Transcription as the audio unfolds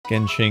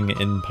Genshin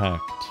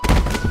Impact.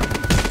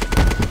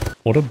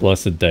 What a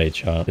blessed day,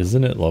 chat.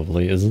 Isn't it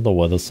lovely? Isn't the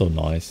weather so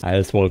nice? I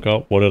just woke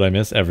up. What did I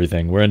miss?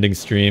 Everything. We're ending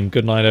stream.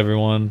 Good night,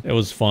 everyone. It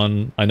was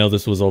fun. I know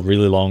this was a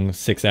really long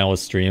 6-hour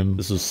stream.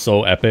 This was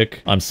so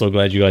epic. I'm so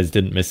glad you guys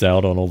didn't miss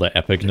out on all the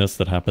epicness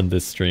that happened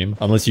this stream.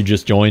 Unless you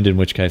just joined, in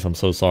which case I'm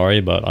so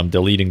sorry, but I'm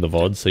deleting the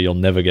VOD, so you'll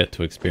never get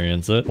to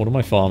experience it. What am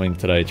I farming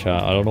today,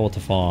 chat? I don't know what to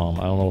farm.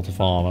 I don't know what to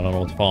farm. I don't know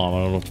what to farm. I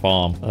don't know what to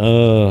farm.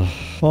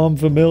 Farm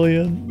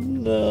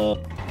vermillion. No.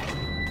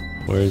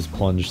 Where is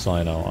Plunge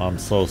Sino? I'm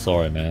so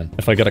sorry, man.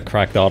 If I get a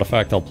cracked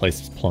artifact, I'll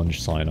place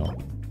Plunge Sino.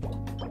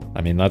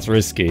 I mean, that's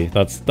risky.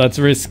 That's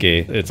risky.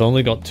 It's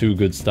only got 2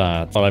 good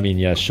stats. But I mean,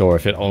 yeah, sure,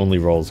 if it only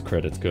rolls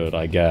crit, it's good,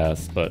 I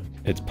guess. But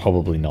it's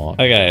probably not.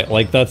 Okay,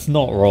 like, that's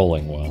not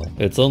rolling well.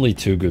 It's only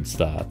 2 good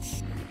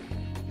stats.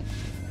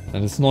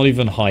 And it's not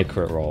even high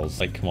crit rolls.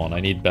 Like, come on, I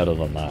need better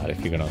than that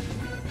if you're gonna...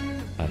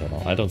 I don't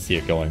know. I don't see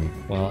it going...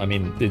 Well, I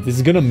mean, this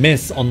is gonna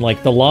miss on,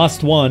 like, the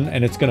last one,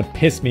 and it's gonna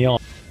piss me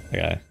off.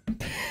 Okay.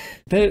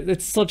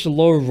 It's such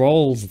low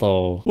rolls,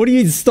 though. What do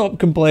you stop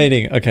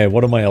complaining? Okay,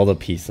 what are my other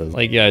pieces?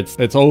 Like, yeah,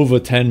 it's over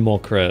 10 more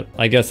crit.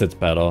 I guess it's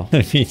better.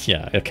 I mean,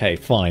 yeah, okay,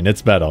 fine,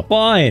 it's better.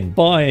 Fine,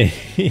 fine.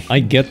 I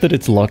get that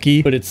it's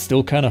lucky, but it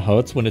still kind of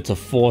hurts when it's a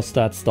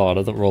 4-stat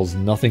starter that rolls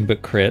nothing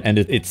but crit, and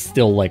it's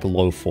still like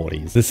low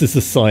 40s. This is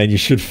a sign you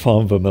should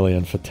farm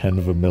vermillion for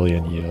 10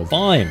 vermillion years.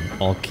 Fine,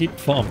 I'll keep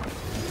farming.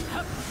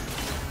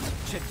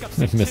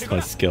 I missed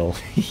my skill.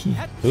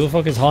 Who the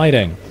fuck is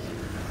hiding?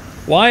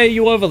 Why are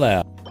you over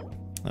there?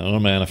 I don't know,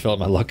 man. I feel like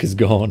my luck is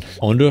gone.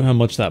 I wonder how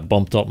much that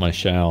bumped up my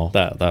xiao.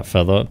 That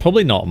feather.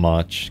 Probably not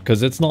much,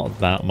 because it's not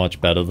that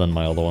much better than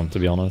my other one, to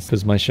be honest.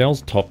 Because my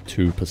xiao's top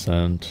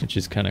 2%, which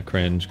is kind of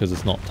cringe, because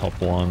it's not top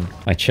 1.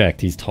 I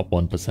checked. He's top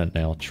 1%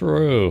 now.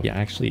 True. He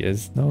actually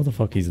is. No, the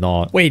fuck he's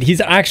not. Wait,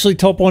 he's actually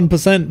top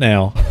 1%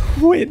 now.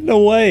 Wait,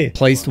 no way.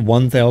 Placed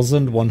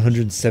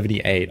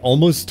 1,178.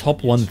 Almost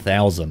top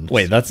 1,000.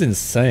 Wait, that's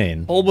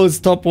insane.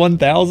 Almost top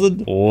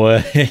 1,000?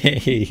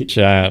 Wait.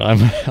 Chat,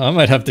 I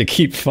might have to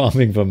keep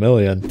farming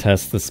vermillion.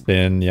 Test the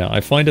spin. Yeah,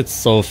 I find it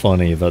so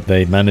funny that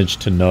they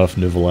managed to nerf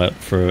Nuvolette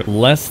for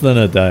less than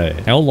a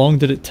day. How long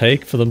did it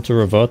take for them to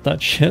revert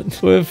that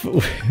shit? We're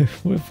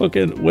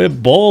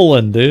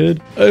balling,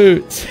 dude. Oh,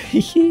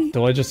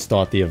 do I just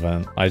start the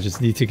event? I just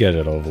need to get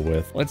it over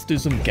with. Let's do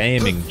some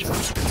gaming.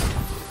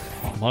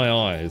 My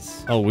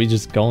eyes. Oh, we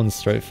just going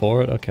straight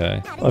for it?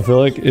 Okay. I feel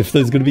like if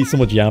there's gonna be so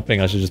much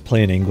yapping, I should just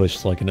play in English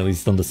so I can at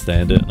least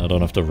understand it and I don't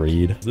have to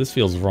read. This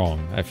feels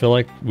wrong. I feel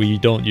like we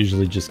don't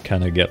usually just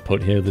kind of get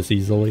put here this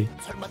easily.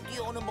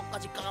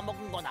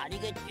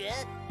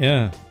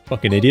 Yeah.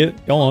 Fucking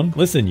idiot. Go on.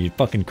 Listen, you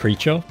fucking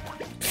creature.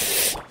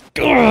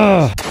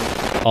 Oh,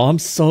 I'm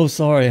so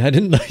sorry. I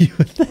didn't know you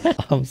were there.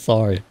 I'm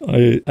sorry.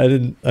 I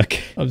didn't...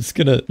 Okay. I'm just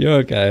gonna... You're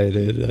okay,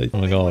 dude. Oh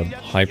my god.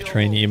 Hype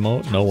train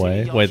emote? No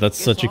way. Wait,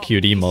 that's such a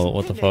cute emote.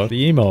 What the fuck?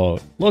 The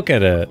emote. Look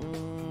at it.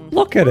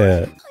 Look at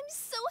it. I'm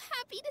so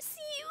happy to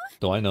see you.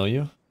 Do I know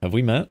you? Have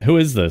we met? Who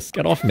is this?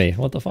 Get off me.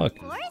 What the fuck?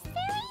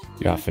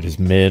 Your outfit is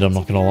mid, I'm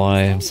not gonna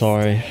lie. I'm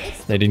sorry.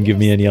 They didn't give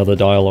me any other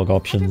dialogue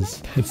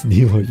options. It's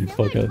Nemo, you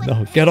fucker.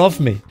 No, get off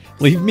me.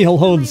 Leave me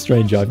alone,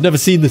 stranger. I've never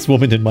seen this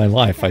woman in my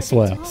life, I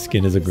swear.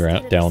 Skin is a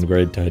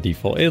downgrade to her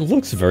default. It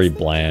looks very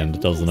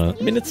bland, doesn't it?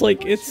 I mean, it's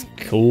like, it's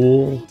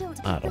cool.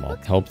 I don't know.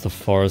 Help the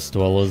forest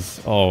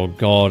dwellers. Oh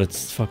god,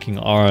 it's fucking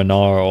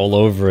R&R all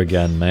over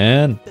again,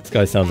 man. This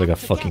guy sounds like a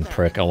fucking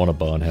prick. I want to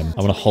burn him.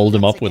 I'm gonna hold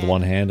him up with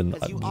one hand and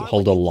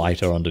hold a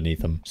lighter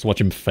underneath him. Just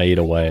watch him fade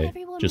away.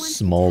 Just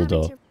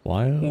smolder.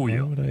 Why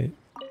would I?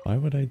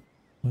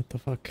 What the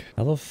fuck?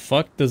 How the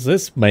fuck does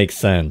this make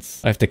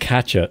sense? I have to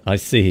catch it. I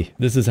see.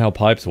 This is how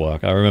pipes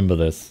work. I remember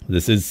this.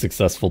 This is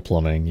successful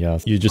plumbing,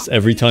 yes. You just,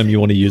 every time you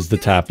want to use the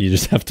tap, you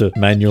just have to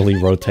manually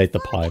rotate the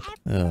pipe.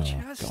 Oh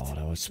god,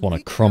 I just want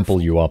to crumple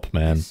you up,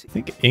 man. I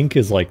think ink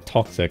is like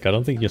toxic. I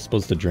don't think you're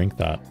supposed to drink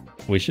that.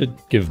 We should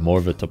give more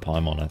of it to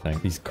Paimon, I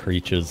think. These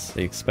creatures,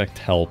 they expect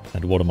help.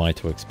 And what am I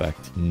to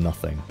expect?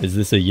 Nothing. Is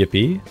this a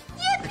Yippie?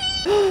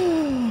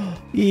 Yippie!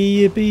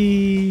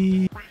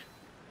 Yippee!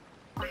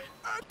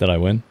 Did I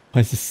win?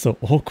 Why is this so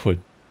awkward?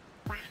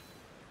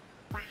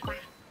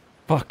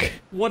 Fuck.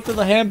 What do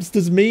the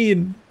hamsters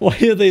mean? Why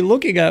are they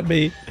looking at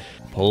me?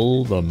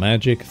 Pull the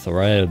magic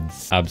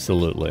threads.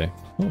 Absolutely.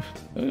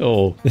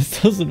 Oh,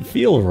 this doesn't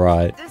feel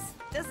right. This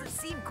doesn't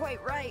seem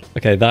quite right.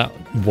 Okay, that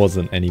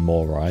wasn't any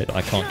more right.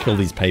 I can't kill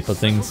these paper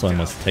things, so I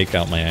must take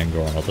out my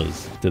anger on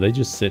others. Do they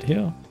just sit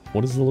here?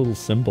 What is the little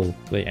symbol?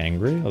 Are they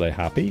angry? Are they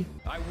happy?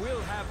 I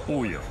will have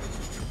oil.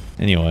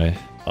 Anyway,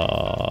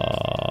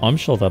 I'm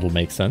sure that'll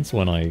make sense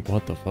when I...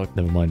 What the fuck?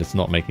 Never mind, it's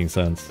not making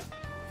sense.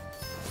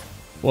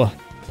 What?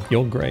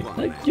 You're great.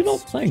 Like, you know,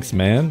 thanks,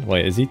 man.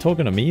 Wait, is he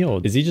talking to me or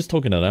is he just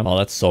talking to them? Oh,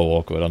 that's so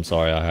awkward. I'm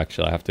sorry. I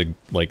have to,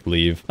 like,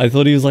 leave. I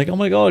thought he was like, oh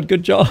my god,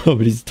 good job.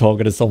 But he's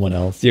talking to someone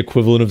else. The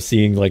equivalent of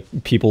seeing, like,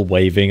 people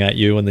waving at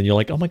you and then you're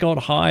like, oh my god,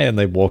 hi. And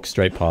they walk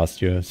straight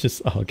past you. It's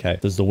just, oh, okay.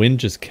 Does the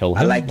wind just kill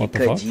him? I like what it,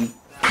 the fuck? Koji.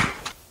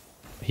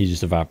 He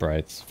just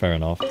evaporates. Fair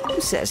enough. Who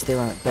says there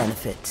aren't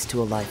benefits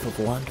to a life of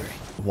wandering?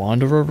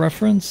 Wanderer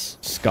reference?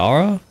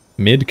 Skara?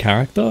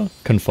 Mid-character?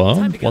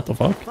 Confirmed? What the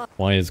fuck?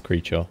 Why is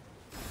creature?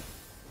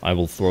 I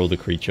will throw the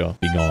creature.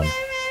 Be gone.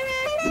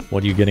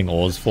 What are you getting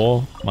ores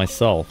for?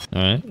 Myself.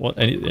 Alright. What?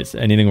 Is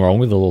anything wrong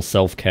with a little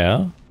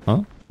self-care?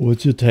 Huh?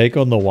 What's your take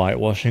on the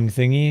whitewashing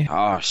thingy?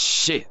 Oh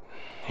shit.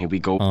 Here we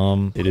go.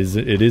 It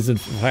is in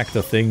fact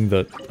a thing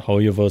that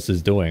Hoyoverse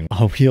is doing.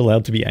 Are we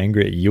allowed to be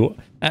angry at you?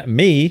 At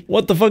me?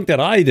 What the fuck did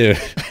I do?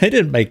 I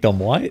didn't make them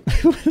white.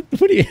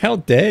 How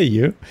dare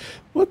you?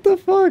 What the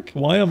fuck?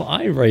 Why am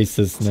I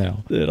racist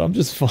now? Dude, I'm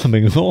just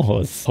farming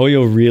ores.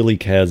 Hoyo really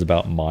cares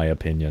about my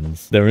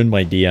opinions. They're in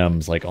my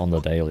DMs like on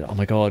the daily. Oh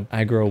my god,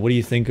 Aggro, what do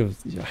you think of,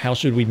 how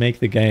should we make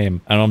the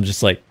game? And I'm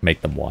just like,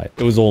 make them white.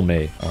 It was all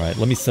me. Alright,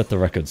 let me set the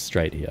record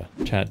straight here.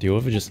 Chat, do you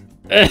ever just...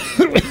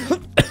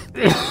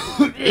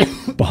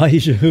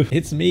 Baiju.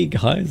 It's me,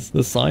 guys.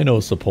 The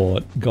Sino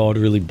support. God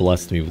really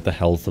blessed me with the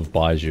health of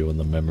Baiju and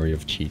the memory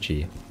of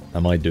Chi-Chi.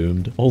 Am I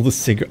doomed? All the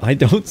cigarette. I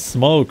don't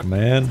smoke,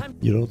 man.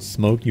 You don't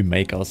smoke, you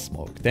make us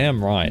smoke.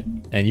 Damn right.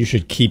 And you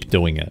should keep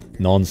doing it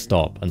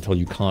non-stop until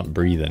you can't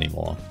breathe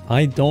anymore.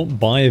 I don't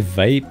buy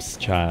vapes,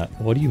 chat.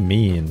 What do you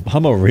mean?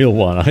 I'm a real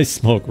one. I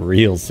smoke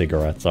real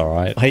cigarettes,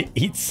 alright? I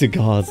eat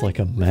cigars like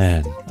a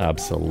man.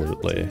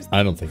 Absolutely.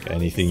 I don't think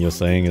anything you're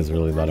saying is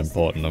really that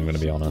important, I'm gonna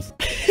be honest.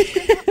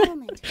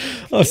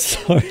 Oh,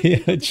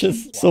 sorry.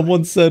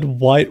 Someone said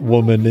white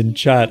woman in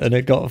chat and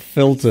it got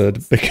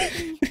filtered because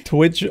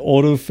Twitch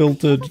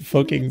auto-filtered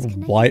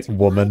fucking white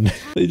woman.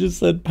 They just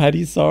said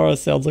Patty Sarah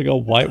sounds like a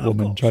white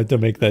woman tried to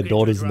make their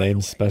daughter's name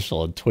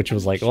special and Twitch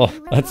was like, oh,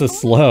 that's a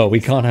slur. We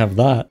can't have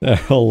that.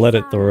 I'll let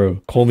it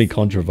through. Call me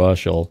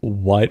controversial.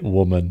 White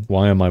woman.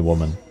 Why am I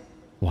woman?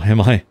 Why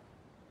am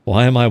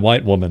I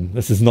white woman?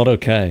 This is not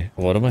okay.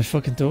 What am I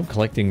fucking doing?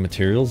 Collecting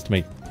materials to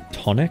make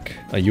tonic?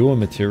 Are you a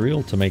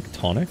material to make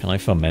tonic? Can I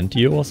ferment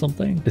you or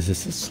something? Is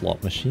this a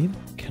slot machine?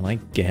 Can I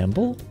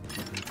gamble?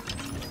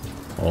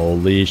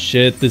 Holy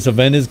shit, this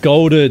event is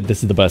golded.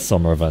 This is the best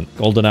summer event.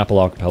 Golden Apple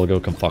Archipelago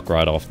can fuck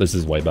right off. This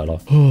is way better.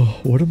 Oh,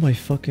 what are my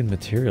fucking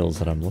materials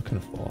that I'm looking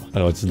for?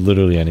 Oh, it's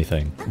literally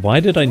anything.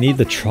 Why did I need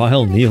the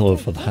trial Nilo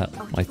for that?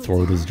 My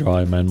throat is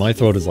dry, man. My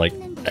throat is like...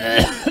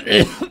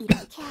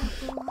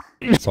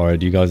 Sorry,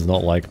 do you guys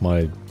not like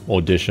my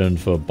audition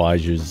for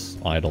Baiju's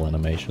idol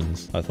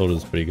animations? I thought it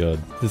was pretty good.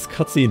 This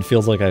cutscene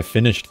feels like I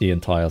finished the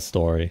entire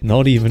story.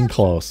 Not even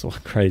close. Oh,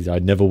 crazy. I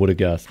never would have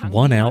guessed.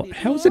 1 hour?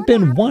 How has it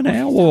been 1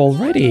 hour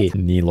already?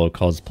 Nilo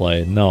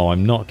cosplay. No,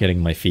 I'm not getting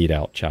my feet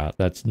out, chat.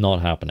 That's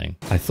not happening.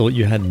 I thought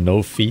you had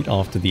no feet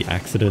after the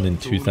accident in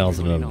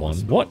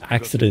 2001. What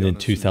accident in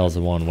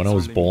 2001? When I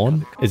was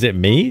born? Is it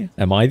me?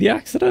 Am I the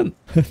accident?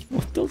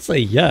 Don't say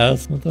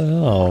yes. What the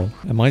hell?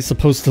 Am I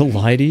supposed to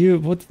lie to you?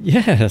 What?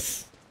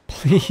 Yes.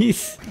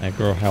 Please?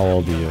 Aggro, how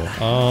old are you?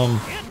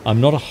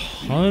 I'm not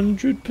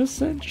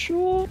 100%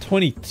 sure.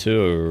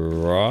 22,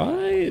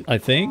 right? I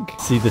think.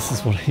 See, this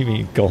is what I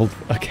mean. Gold.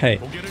 Okay.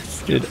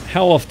 Dude,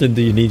 how often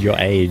do you need your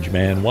age,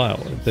 man?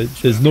 Wow.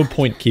 There's no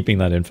point keeping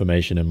that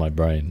information in my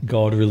brain.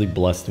 God really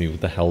blessed me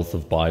with the health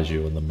of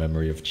Baiju and the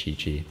memory of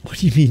Chi-Chi. What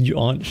do you mean you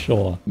aren't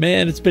sure?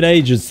 Man, it's been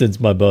ages since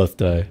my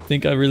birthday.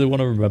 Think I really want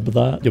to remember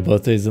that? Your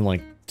birthday's in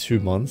like 2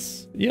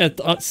 months? Yeah,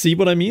 see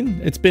what I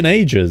mean? It's been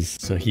ages.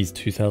 So he's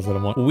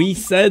 2001. We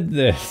said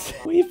this.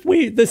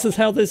 This is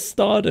how this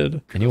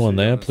started. Anyone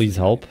there? Please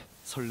help.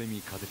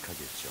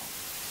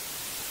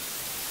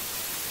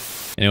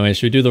 Anyway,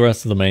 should we do the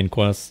rest of the main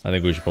quest? I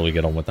think we should probably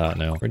get on with that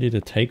now. Ready to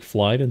take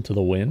flight into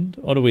the wind?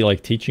 What are we,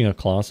 like, teaching a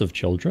class of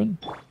children?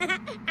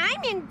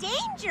 I'm in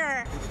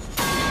danger.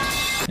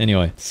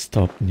 Anyway,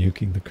 stop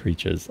nuking the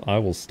creatures. I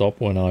will stop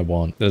when I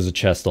want. There's a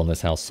chest on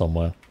this house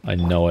somewhere. I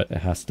know it. It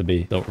has to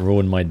be. Don't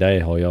ruin my day,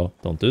 Hoyo.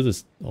 Don't do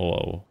this.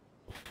 Whoa.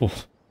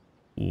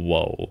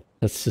 Whoa.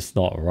 That's just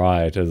not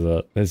right, is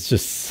it? There's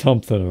just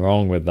something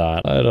wrong with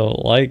that. I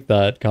don't like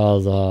that,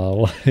 Kaza.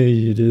 Why do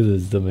you do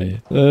this to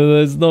me?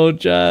 There's no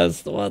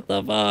chest. What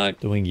the fuck?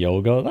 Doing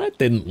yoga? That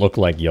didn't look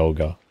like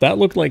yoga. That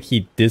looked like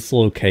he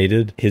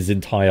dislocated his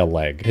entire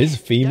leg. His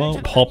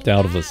femur popped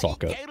out of the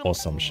socket or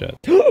some shit.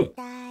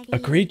 A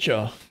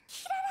creature.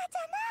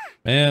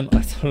 Man,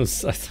 I thought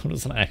it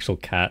was an actual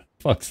cat.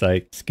 Fuck's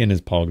sake. Skin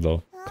is pog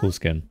though. Cool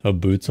skin. Her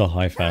boots are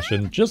high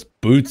fashion. Just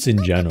boots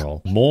in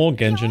general. More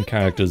Genshin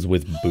characters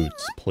with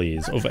boots,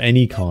 please. Of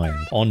any kind.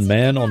 On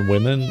men, on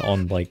women,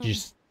 on like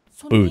just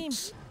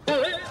boots.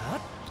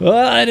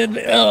 I didn't...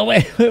 Oh,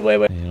 wait. You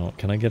know,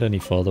 can I get any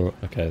further?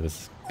 Okay,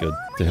 this is good.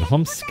 Dude,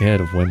 I'm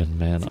scared of women,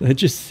 man. They're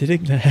just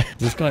sitting there.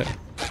 This guy...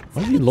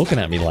 Why are you looking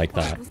at me like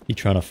that? You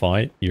trying to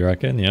fight? You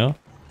reckon? Yeah?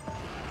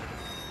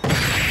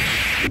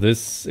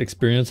 This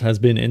experience has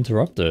been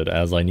interrupted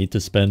as I need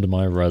to spend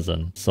my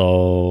resin.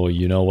 So,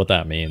 you know what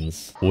that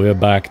means. We're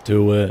back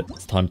to it.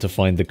 It's time to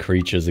find the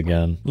creatures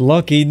again.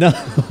 Lucky, no!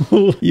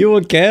 You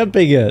were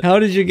camping it! How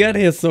did you get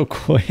here so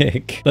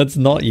quick? That's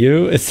not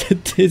you? Is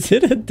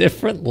it a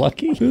different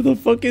Lucky? Who the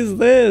fuck is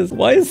this?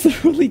 Why is there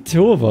only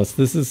 2 of us?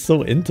 This is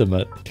so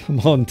intimate. Come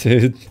on,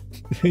 dude.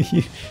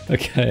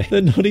 Okay.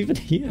 They're not even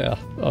here.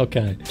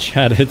 Okay.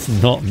 Chat, it's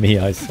not me,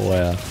 I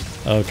swear.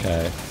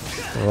 Okay.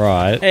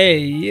 Right. Hey,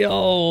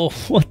 yo,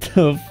 what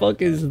the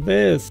fuck is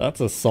this?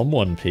 That's a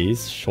someone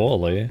piece,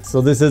 surely.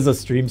 So this is a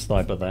stream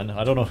sniper then.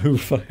 I don't know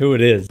who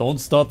it is. Don't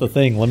start the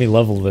thing. Let me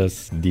level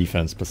this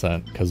defense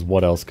percent, because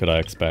what else could I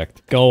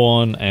expect? Go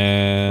on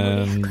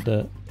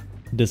and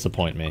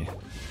disappoint me.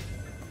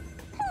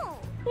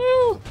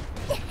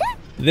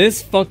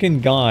 This fucking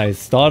guy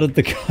started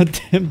the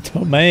goddamn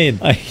domain.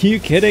 Are you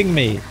kidding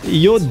me?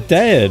 You're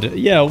dead.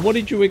 Yeah, what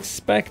did you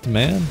expect,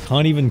 man?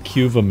 Can't even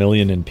queue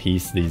vermillion in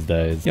peace these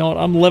days. You know what?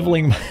 I'm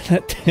leveling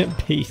that damn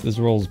piece. This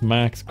rolls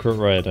max crit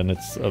rate, and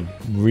it's a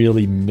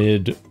really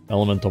mid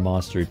elemental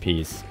mastery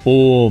piece.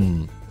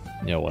 Boom.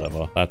 Yeah,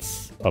 whatever.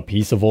 That's a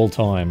piece of all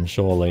time,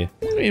 surely.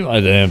 Give me my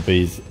damn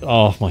piece.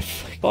 Oh, my...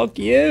 Fuck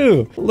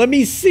you. Let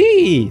me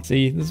see.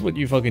 See, this is what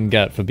you fucking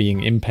get for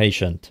being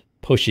impatient.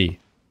 Pushy.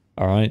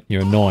 Alright,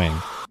 you're annoying.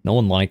 No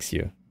one likes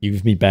you. You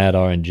give me bad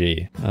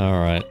RNG.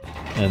 Alright.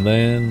 And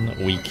then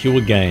we queue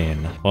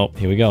again. Well,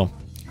 here we go.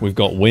 We've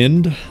got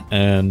wind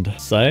and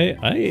say,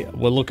 hey,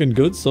 we're looking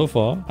good so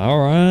far.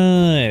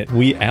 Alright.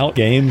 We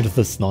outgamed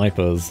the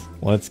snipers.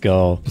 Let's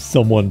go.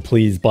 Someone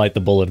please bite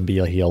the bullet and be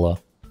a healer.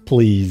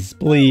 Please,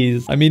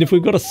 please. I mean, if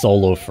we've got a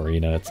solo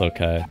Farina, it's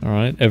okay.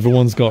 Alright,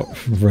 everyone's got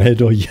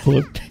red or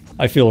yellow.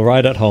 I feel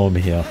right at home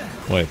here.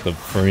 Wait, the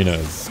Farina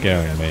is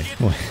scaring me.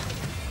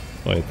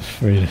 Wait, the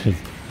Farina is...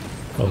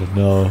 Oh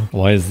no.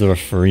 Why is there a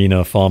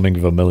Farina farming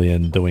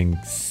vermillion doing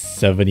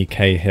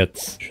 70k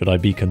hits? Should I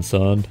be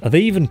concerned? Are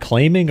they even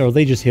claiming, or are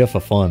they just here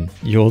for fun?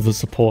 You're the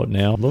support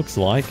now. Looks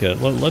like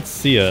it. Let's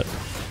see it.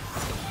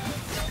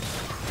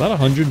 About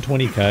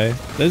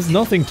 120k. There's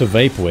nothing to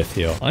vape with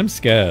here. I'm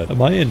scared.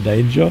 Am I in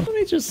danger? Let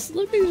me just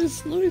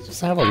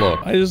have a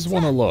look. I just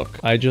want to look.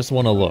 I just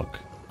want to look.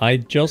 Oh,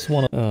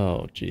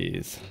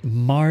 jeez.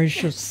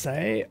 Marche,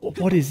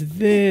 what is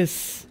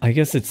this? I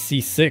guess it's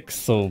C6,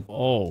 so...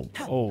 Oh,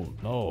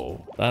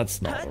 no.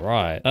 That's not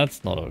right.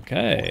 That's not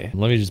okay.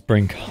 Let me just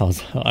bring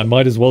cars. I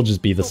might as well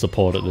just be the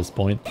support at this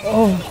point.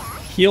 Oh,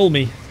 heal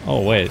me.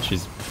 Oh, wait,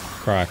 she's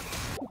cracked.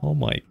 Oh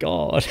my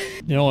god.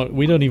 You know what?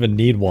 We don't even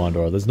need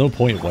Wanderer. There's no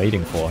point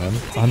waiting for him.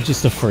 I'm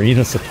just a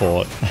Farina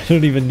support. I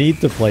don't even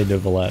need to play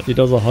Nivelette. He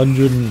does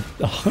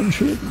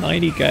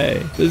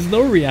 190k. There's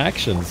no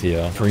reactions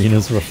here.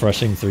 Farina's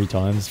refreshing 3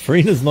 times.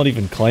 Farina's not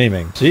even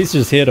claiming. She's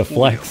just here to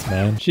flex,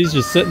 man. She's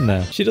just sitting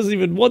there. She doesn't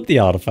even want the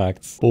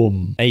artifacts.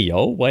 Boom. Hey,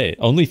 yo, wait.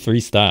 Only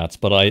 3 stats,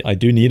 but I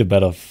do need a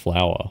better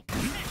flower.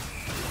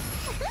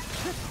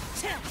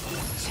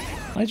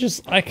 What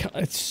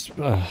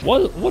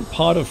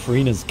part of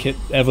Farina's kit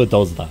ever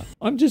does that?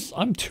 I'm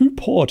too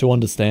poor to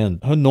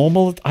understand. Her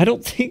normal, I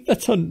don't think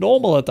that's her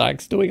normal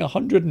attacks doing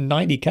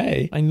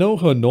 190k. I know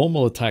her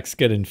normal attacks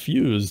get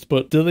infused,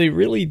 but do they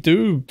really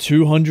do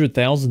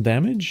 200,000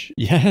 damage?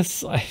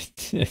 Yes, I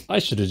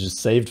should have just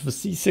saved for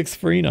C6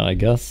 Farina, I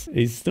guess.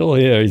 He's still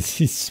here.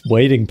 He's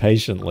waiting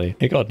patiently.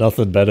 He got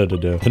nothing better to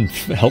do than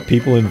help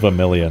people in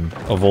Vermillion,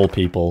 of all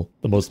people.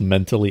 The most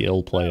mentally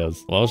ill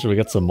players. Well, should we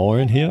get some more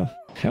in here?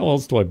 How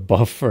else do I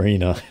buff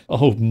Farina?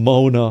 Oh,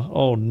 Mona.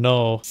 Oh,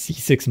 no.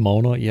 C6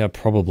 Mona? Yeah,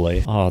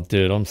 probably. Oh,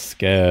 dude, I'm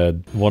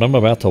scared. What I'm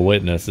about to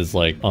witness is,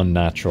 like,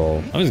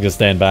 unnatural. I'm just gonna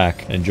stand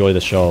back, enjoy the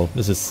show.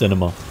 This is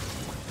cinema.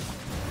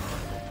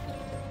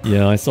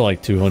 Yeah, I saw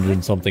like 200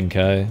 and something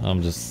K.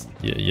 I'm just,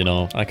 you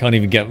know, I can't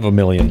even get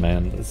Vermillion,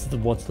 man.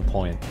 What's the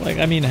point? Like,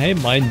 I mean, hey,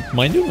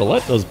 my new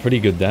Valette does pretty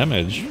good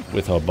damage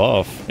with her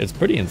buff. It's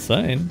pretty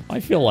insane. I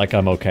feel like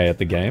I'm okay at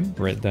the game.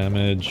 Crit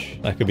damage.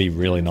 That could be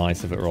really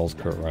nice if it rolls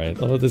crit rate.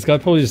 Oh, this guy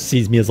probably just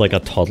sees me as like a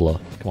toddler.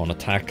 Come on,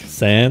 attack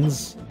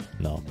Sans.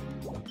 No.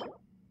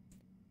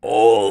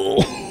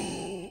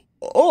 Oh.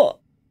 Oh.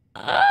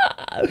 Ah.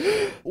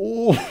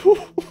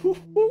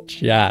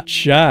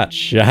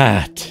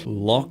 Chat.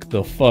 Lock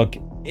the fuck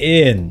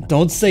in.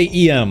 Don't say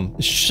EM.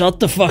 Shut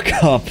the fuck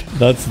up.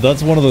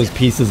 That's one of those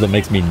pieces that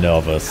makes me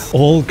nervous.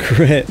 All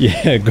crit.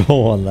 Yeah,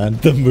 go on, then.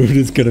 The mood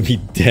is gonna be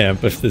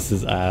damp if this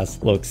is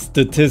ass. Look,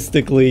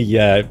 statistically,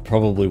 yeah, it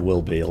probably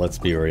will be. Let's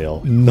be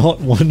real.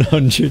 Not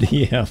 100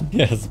 EM.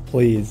 Yes,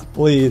 please.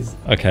 Please.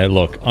 Okay,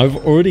 look, I've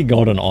already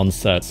got an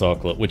onset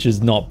circlet, which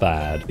is not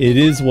bad. It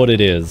is what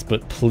it is,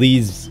 but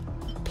please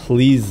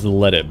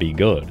let it be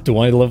good. Do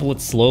I level it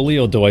slowly,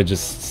 or do I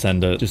just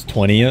send it, just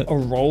 20 it? A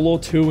roll or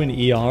 2 in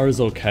ER is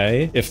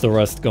okay if the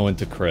rest go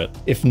into crit.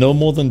 If no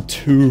more than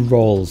 2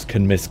 rolls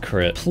can miss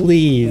crit,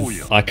 please. Oh,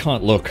 yeah. I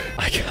can't look.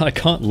 I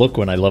can't look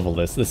when I level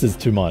this. This is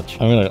too much.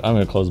 I'm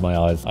gonna close my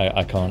eyes.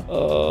 I can't.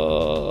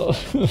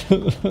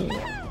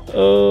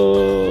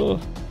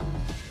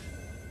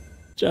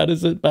 Chat,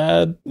 is it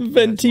bad?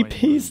 Venti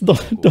piece?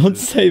 Don't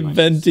say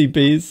venti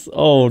piece.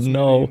 Oh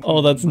no.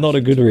 Oh, that's not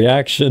a good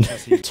reaction.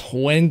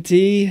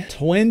 20?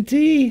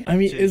 20? I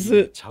mean, is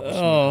it?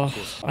 Oh,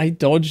 I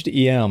dodged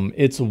EM.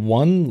 It's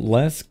 1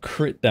 less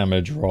crit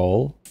damage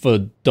roll for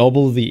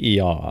double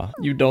the ER.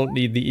 You don't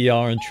need the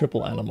ER in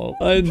triple animal.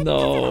 I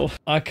know.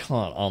 I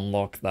can't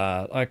unlock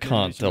that. I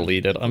can't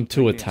delete it. I'm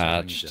too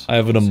attached. I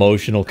have an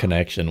emotional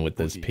connection with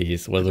this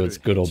piece, whether it's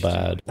good or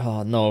bad.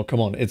 Oh no,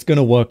 come on. It's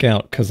gonna work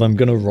out because I'm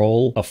gonna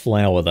roll a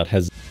flower that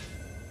has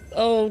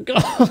Oh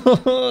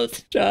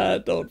god!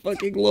 Chat, don't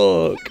fucking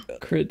look.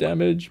 Crit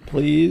damage,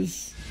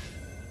 please.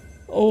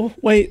 Oh,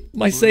 wait,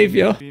 my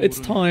savior. It's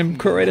time.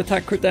 Crit rate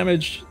attack, crit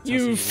damage.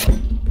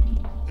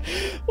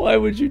 Why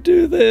would you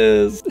do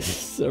this?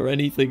 Is there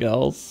anything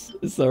else?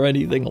 Is there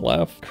anything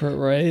left? Crit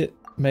rate?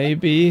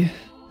 Maybe?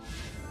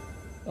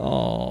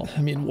 Oh,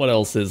 I mean, what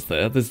else is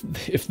there?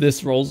 If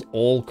this rolls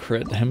all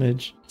crit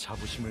damage,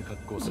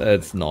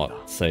 that's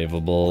not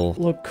savable.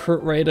 Look,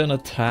 crit rate and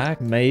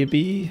attack,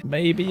 maybe?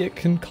 Maybe it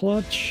can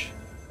clutch?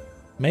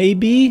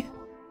 Maybe?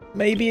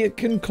 Maybe it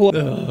can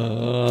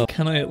clutch.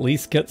 Can I at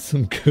least get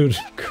some good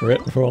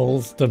crit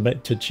rolls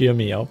to cheer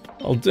me up?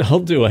 I'll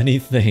do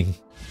anything.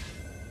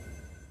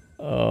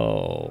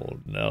 Oh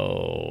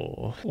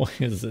no. Why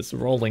is this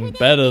rolling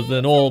better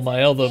than all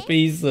my other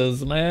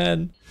pieces,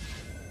 man?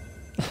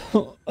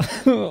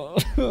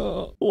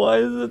 Why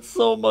is it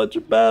so much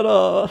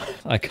better?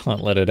 I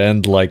can't let it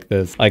end like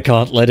this. I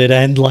can't let it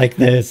end like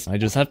this. I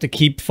just have to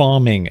keep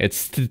farming.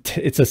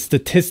 It's a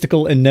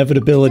statistical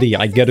inevitability.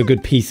 I get a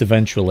good piece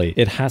eventually.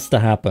 It has to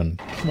happen.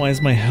 Why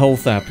is my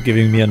health app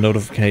giving me a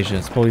notification?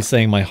 It's probably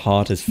saying my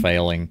heart is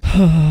failing.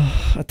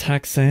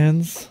 Attack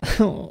sands?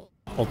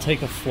 I'll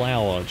take a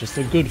flower. Just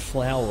a good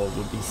flower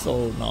would be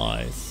so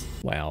nice.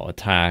 Wow,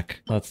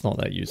 attack. That's not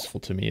that useful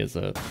to me, is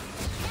it?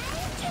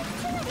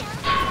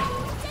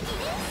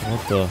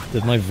 What the?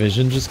 Did my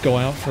vision just go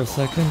out for a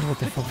second? What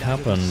the fuck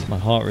happened? My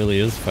heart really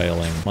is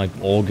failing. My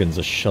organs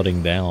are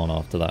shutting down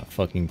after that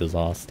fucking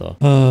disaster.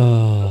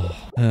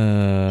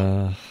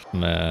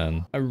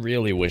 Man. I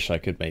really wish I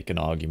could make an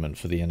argument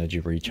for the energy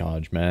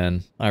recharge,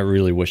 man. I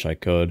really wish I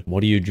could.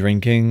 What are you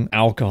drinking?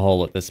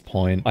 Alcohol at this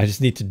point. I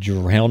just need to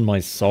drown my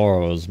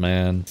sorrows,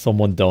 man.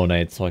 Someone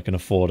donate so I can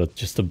afford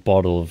just a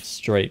bottle of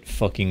straight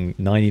fucking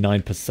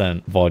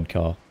 99%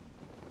 vodka.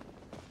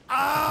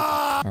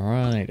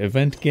 Alright,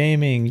 event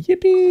gaming.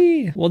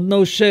 Yippee! Well,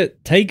 no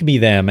shit. Take me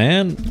there,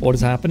 man. What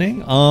is happening?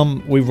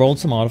 We rolled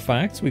some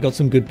artifacts. We got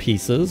some good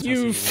pieces.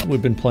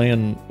 We've been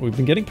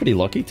getting pretty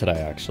lucky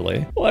today,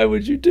 actually. Why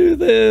would you do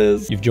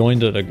this? You've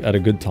joined at a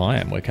good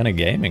time. We're kind of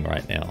gaming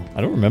right now.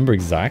 I don't remember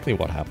exactly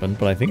what happened,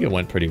 but I think it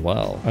went pretty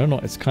well. I don't know.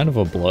 It's kind of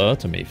a blur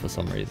to me for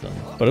some reason.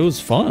 But it was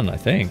fun, I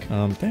think.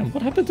 Damn,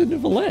 what happened to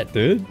Nouvellette,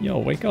 dude? Yo,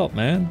 wake up,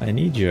 man. I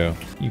need you.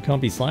 You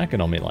can't be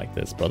slacking on me like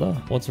this, brother.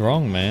 What's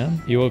wrong,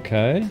 man? You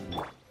okay?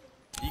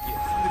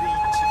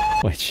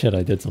 Wait, shit,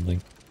 I did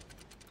something.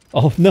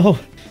 Oh, no!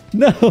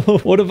 No!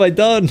 What have I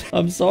done?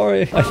 I'm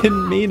sorry. I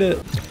didn't mean it.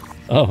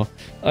 Oh,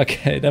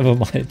 okay, never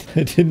mind.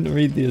 I didn't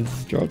read the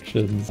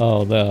instructions.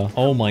 Oh, there.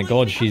 Oh my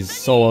god, she's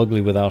so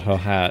ugly without her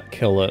hat.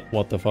 Kill it.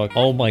 What the fuck?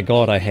 Oh my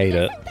god, I hate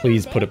it.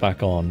 Please put it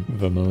back on.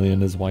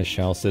 Vermillion is why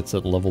xiao sits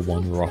at level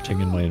 1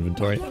 rotting in my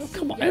inventory. Oh,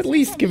 come on, at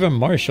least give him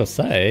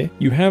marche-say.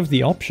 You have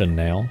the option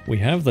now. We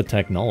have the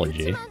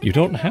technology. You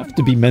don't have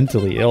to be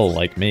mentally ill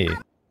like me.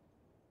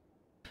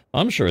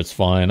 I'm sure it's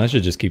fine. I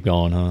should just keep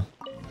going, huh?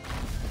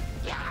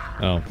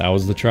 Oh, that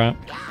was the trap?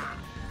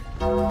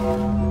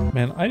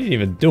 Man, I didn't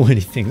even do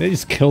anything. They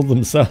just killed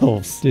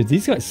themselves. Dude,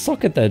 these guys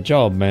suck at their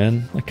job,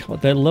 man. Like,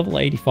 they're level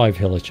 85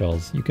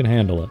 hillocharls. You can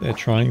handle it. They're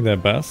trying their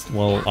best.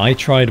 Well, I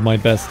tried my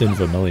best in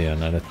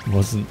Vermillion, and it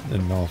wasn't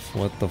enough.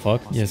 What the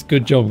fuck? Yes,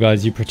 good job,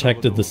 guys. You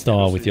protected the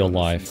star with your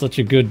life. Such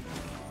a good...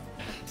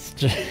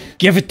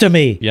 Give it to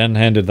me! If you hadn't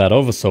handed that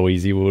over so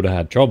easy, we would have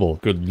had trouble.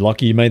 Good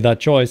lucky you made that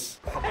choice.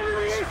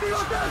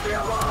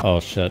 Oh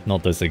shit,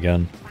 not this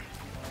again.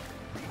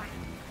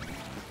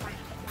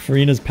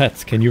 Farina's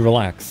pets, can you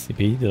relax?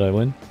 Yippie, did I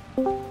win?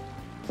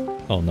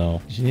 Oh no.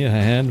 Did you need a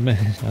hand,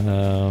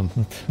 man?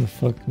 What the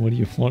fuck? What do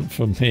you want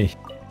from me?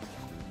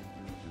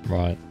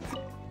 Right.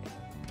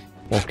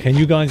 Well, can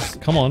you guys...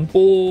 Come on.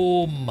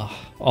 Boom!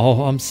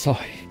 Oh, I'm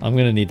sorry. I'm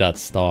gonna need that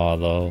star,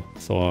 though.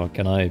 So,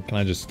 can I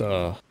just,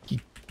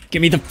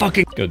 Give me the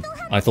fucking... Good.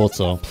 I thought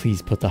so.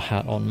 Please put the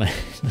hat on, man.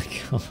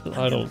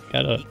 I don't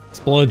get it.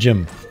 Splurge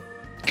him.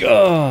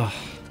 Gah!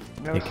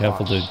 Be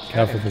careful, dude.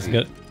 Careful, this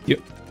good. Yep.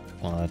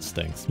 Oh, that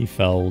stinks. He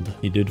felled.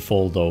 He did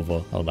fold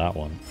over. Oh, that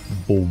one.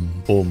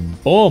 Boom, boom,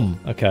 boom!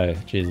 Okay,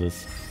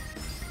 Jesus.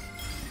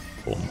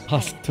 Boom.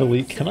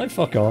 Delete. Can I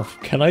fuck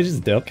off? Can I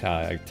just dip? Okay,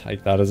 I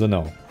take that as a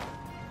no.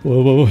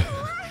 Whoa, whoa, whoa.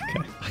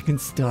 Okay. I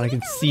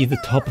can see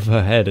the top of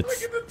her head.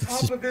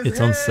 It's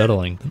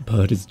unsettling. The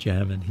bird is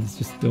jamming. He's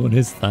just doing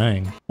his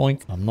thing.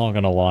 Boink. I'm not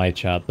gonna lie,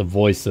 chat. The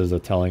voices are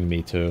telling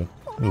me to.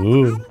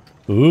 Ooh.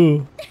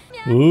 Ooh.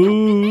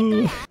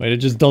 Ooh. Wait, it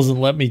just doesn't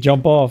let me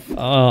jump off.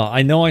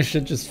 I know I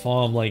should just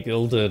farm like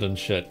Ildid and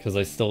shit, because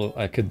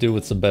I could do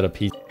with some better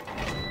pieces.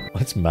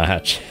 Let's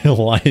match.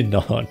 Why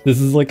not? This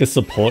is like a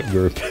support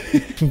group.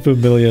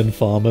 Vermillion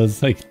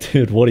farmers. Like,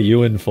 dude, what are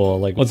you in for?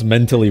 Like, what's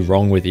mentally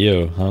wrong with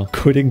you, huh?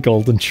 Quitting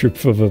Golden Troop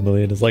for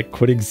Vermillion is like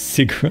quitting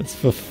cigarettes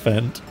for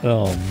Fent.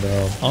 Oh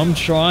no. I'm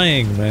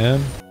trying,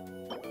 man.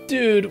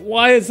 Dude,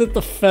 why is it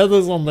the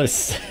feathers on this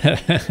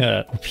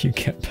set? Hope you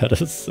get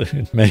better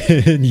soon.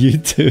 Man, you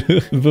too.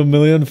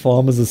 Vermillion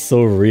farmers are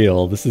so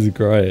real. This is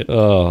great.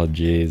 Oh,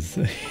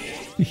 jeez.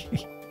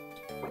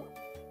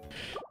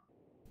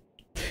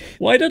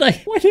 Why did I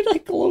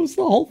close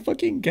the whole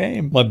fucking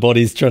game? My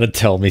body's trying to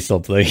tell me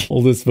something.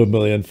 All this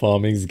vermilion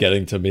farming is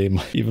getting to me.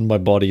 Even my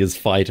body is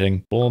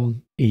fighting.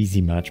 Boom.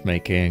 Easy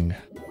matchmaking.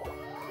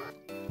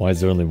 Why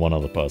is there only one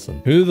other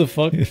person? Who the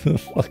fuck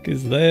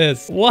is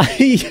this? Why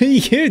are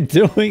you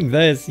doing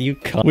this?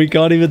 We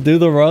can't even do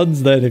the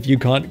runs then if you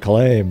can't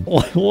claim.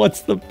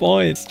 What's the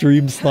point?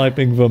 Stream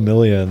sniping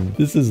vermilion.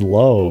 This is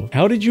low.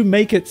 How did you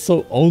make it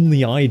so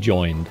only I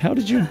joined? How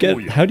did you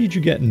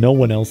get no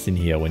one else in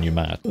here when you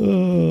match?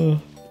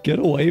 Get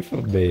away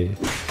from me.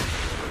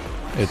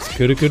 It's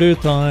kudu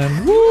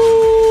time. Woo!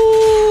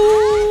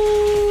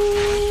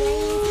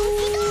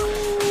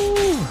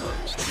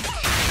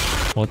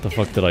 What the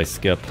fuck did I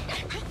skip?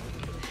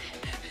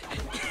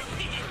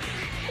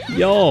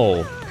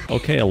 Yo!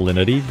 Okay,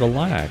 Alinity,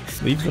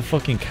 relax. Leave the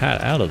fucking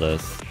cat out of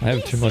this. I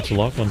have too much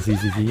luck on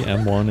ZZZ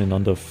M1 in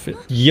under fit.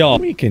 Yo!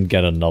 We can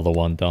get another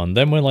one done.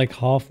 Then we're like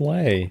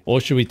halfway. Or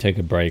should we take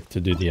a break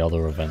to do the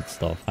other event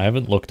stuff? I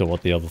haven't looked at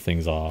what the other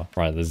things are.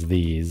 Right, there's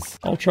these.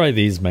 I'll try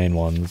these main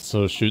ones.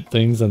 So shoot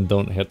things and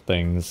don't hit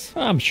things.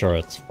 I'm sure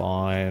it's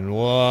fine.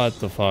 What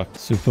the fuck?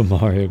 Super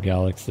Mario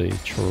Galaxy.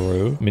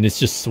 True. I mean, it's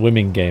just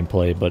swimming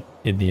gameplay, but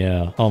in the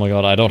air. Oh my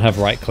god, I don't have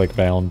right-click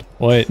bound.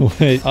 Wait.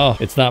 Oh,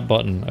 it's that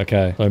button.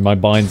 Okay. So my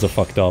binds are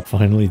fucked up.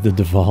 Finally, the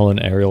Dvalin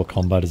aerial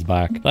combat is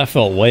back. That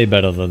felt way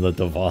better than the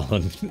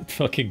Dvalin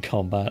fucking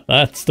combat.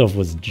 That stuff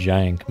was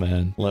jank,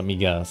 man. Let me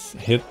guess.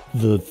 Hit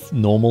the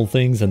normal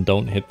things and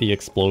don't hit the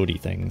explodey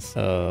things.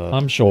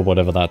 I'm sure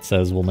whatever that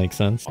says will make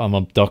sense. I'm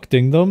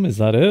abducting them. Is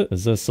that it?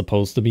 Is there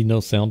supposed to be no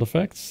sound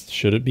effects?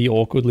 Should it be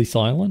awkwardly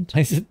silent?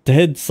 Is it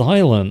dead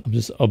silent? I'm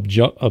just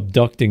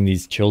abducting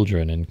these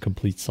children in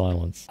complete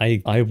silence.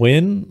 I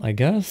win, I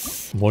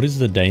guess. What is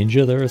the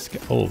danger there is?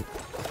 Oh,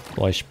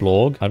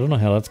 Fleischblog. I don't know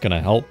how that's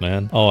gonna help,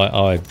 man. Oh,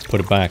 I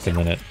put it back and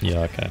then it...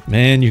 Yeah, okay.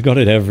 Man, you got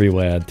it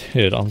everywhere,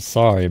 dude. I'm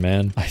sorry,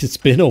 man. It's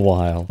been a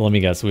while. Let me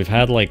guess. We've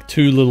had like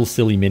 2 little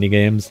silly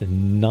minigames.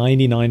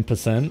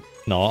 99%.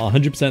 No,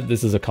 100%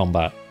 this is a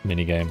combat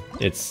minigame.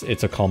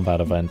 It's a combat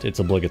event. It's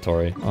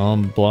obligatory.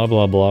 Blah,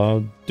 blah,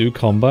 blah. Do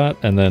combat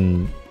and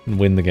then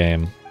win the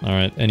game.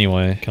 Alright,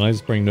 anyway. Can I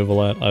just bring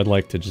Nuvalet? I'd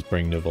like to just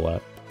bring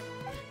Nuvalet.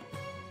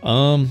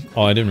 Oh,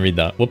 I didn't read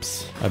that.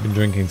 Whoops. I've been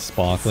drinking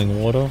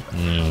sparkling water.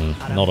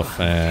 Not a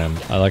fan.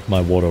 I like my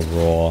water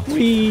raw.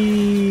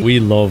 Whee! We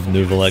love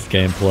Nuvalet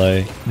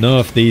gameplay.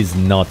 Nerf these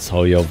nuts,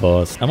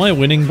 Hoyoverse. Am I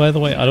winning, by the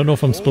way? I don't know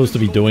if I'm supposed to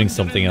be doing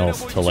something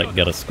else to, like,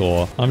 get a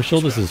score. I'm sure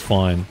this is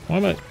fine. Why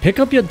am I... Pick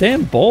up your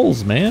damn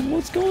balls, man.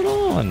 What's going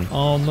on?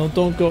 Oh, no,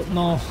 don't go...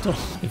 No. Don't.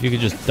 If you could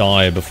just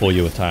die before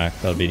you attack,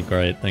 that'd be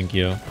great. Thank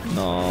you.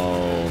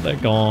 No, they're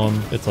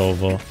gone. It's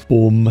over.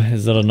 Boom.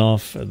 Is that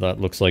enough?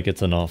 That looks like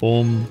it's enough.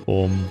 Boom.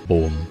 Boom,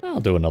 boom. I'll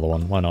do another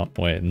one. Why not?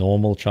 Wait,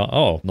 normal charge.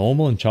 Oh,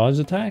 normal and charge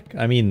attack?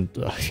 I mean,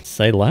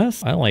 say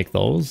less? I like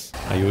those.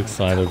 Are you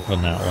excited for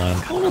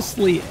Natlan?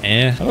 Honestly,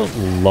 I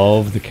don't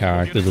love the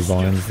character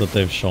designs that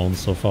they've shown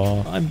so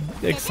far. I'm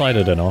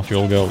excited enough.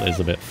 Drill Girl is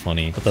a bit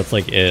funny, but that's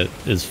like it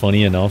is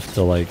funny enough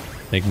to like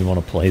make me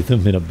want to play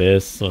them in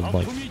Abyss or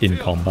like in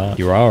combat.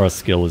 Urara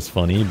skill is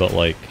funny, but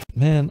like,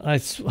 man, I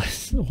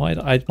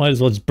might as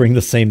well just bring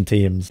the same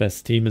teams.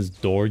 Best team is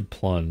Dord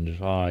Plunge.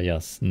 Ah,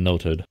 yes,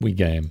 noted. We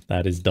game.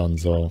 That is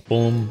donezo.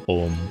 Boom,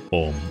 boom,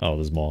 boom. Oh,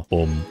 there's more.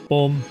 Boom,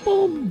 boom,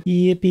 boom.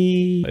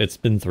 Yippee. It's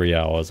been 3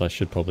 hours. I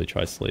should probably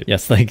try sleep.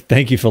 Yes,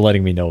 thank you for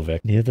letting me know,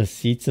 Vic. Near the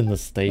seats in the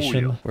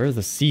station? Oh, yeah. Where are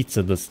the seats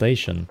in the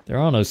station? There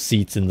are no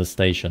seats in the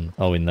station.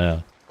 Oh, in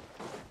there.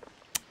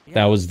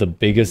 That was the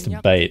biggest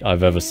bait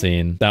I've ever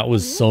seen. That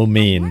was so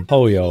mean.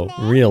 Hoyo,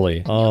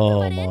 really?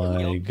 Oh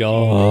my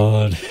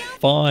god.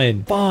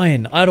 Fine,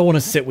 fine. I don't want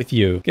to sit with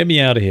you. Get me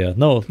out of here.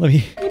 No, let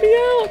me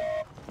out.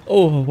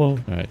 Oh, whoa.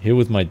 Alright, here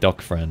with my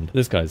duck friend.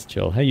 This guy's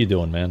chill. How you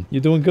doing, man? You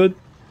doing good?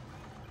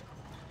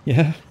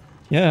 Yeah.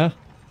 Yeah.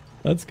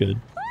 That's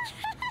good.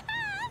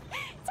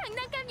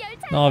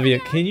 Navia,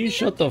 can you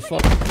shut the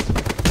fuck...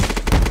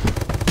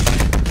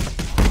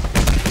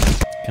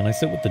 Can I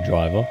sit with the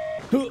driver?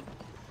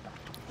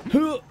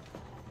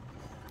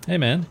 Hey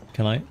man,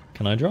 can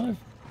I drive?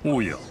 Oh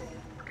yeah.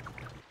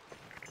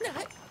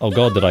 Oh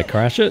god, did I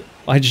crash it?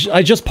 I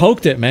just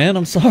poked it, man.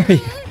 I'm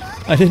sorry.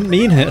 I didn't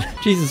mean it.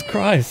 Jesus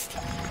Christ.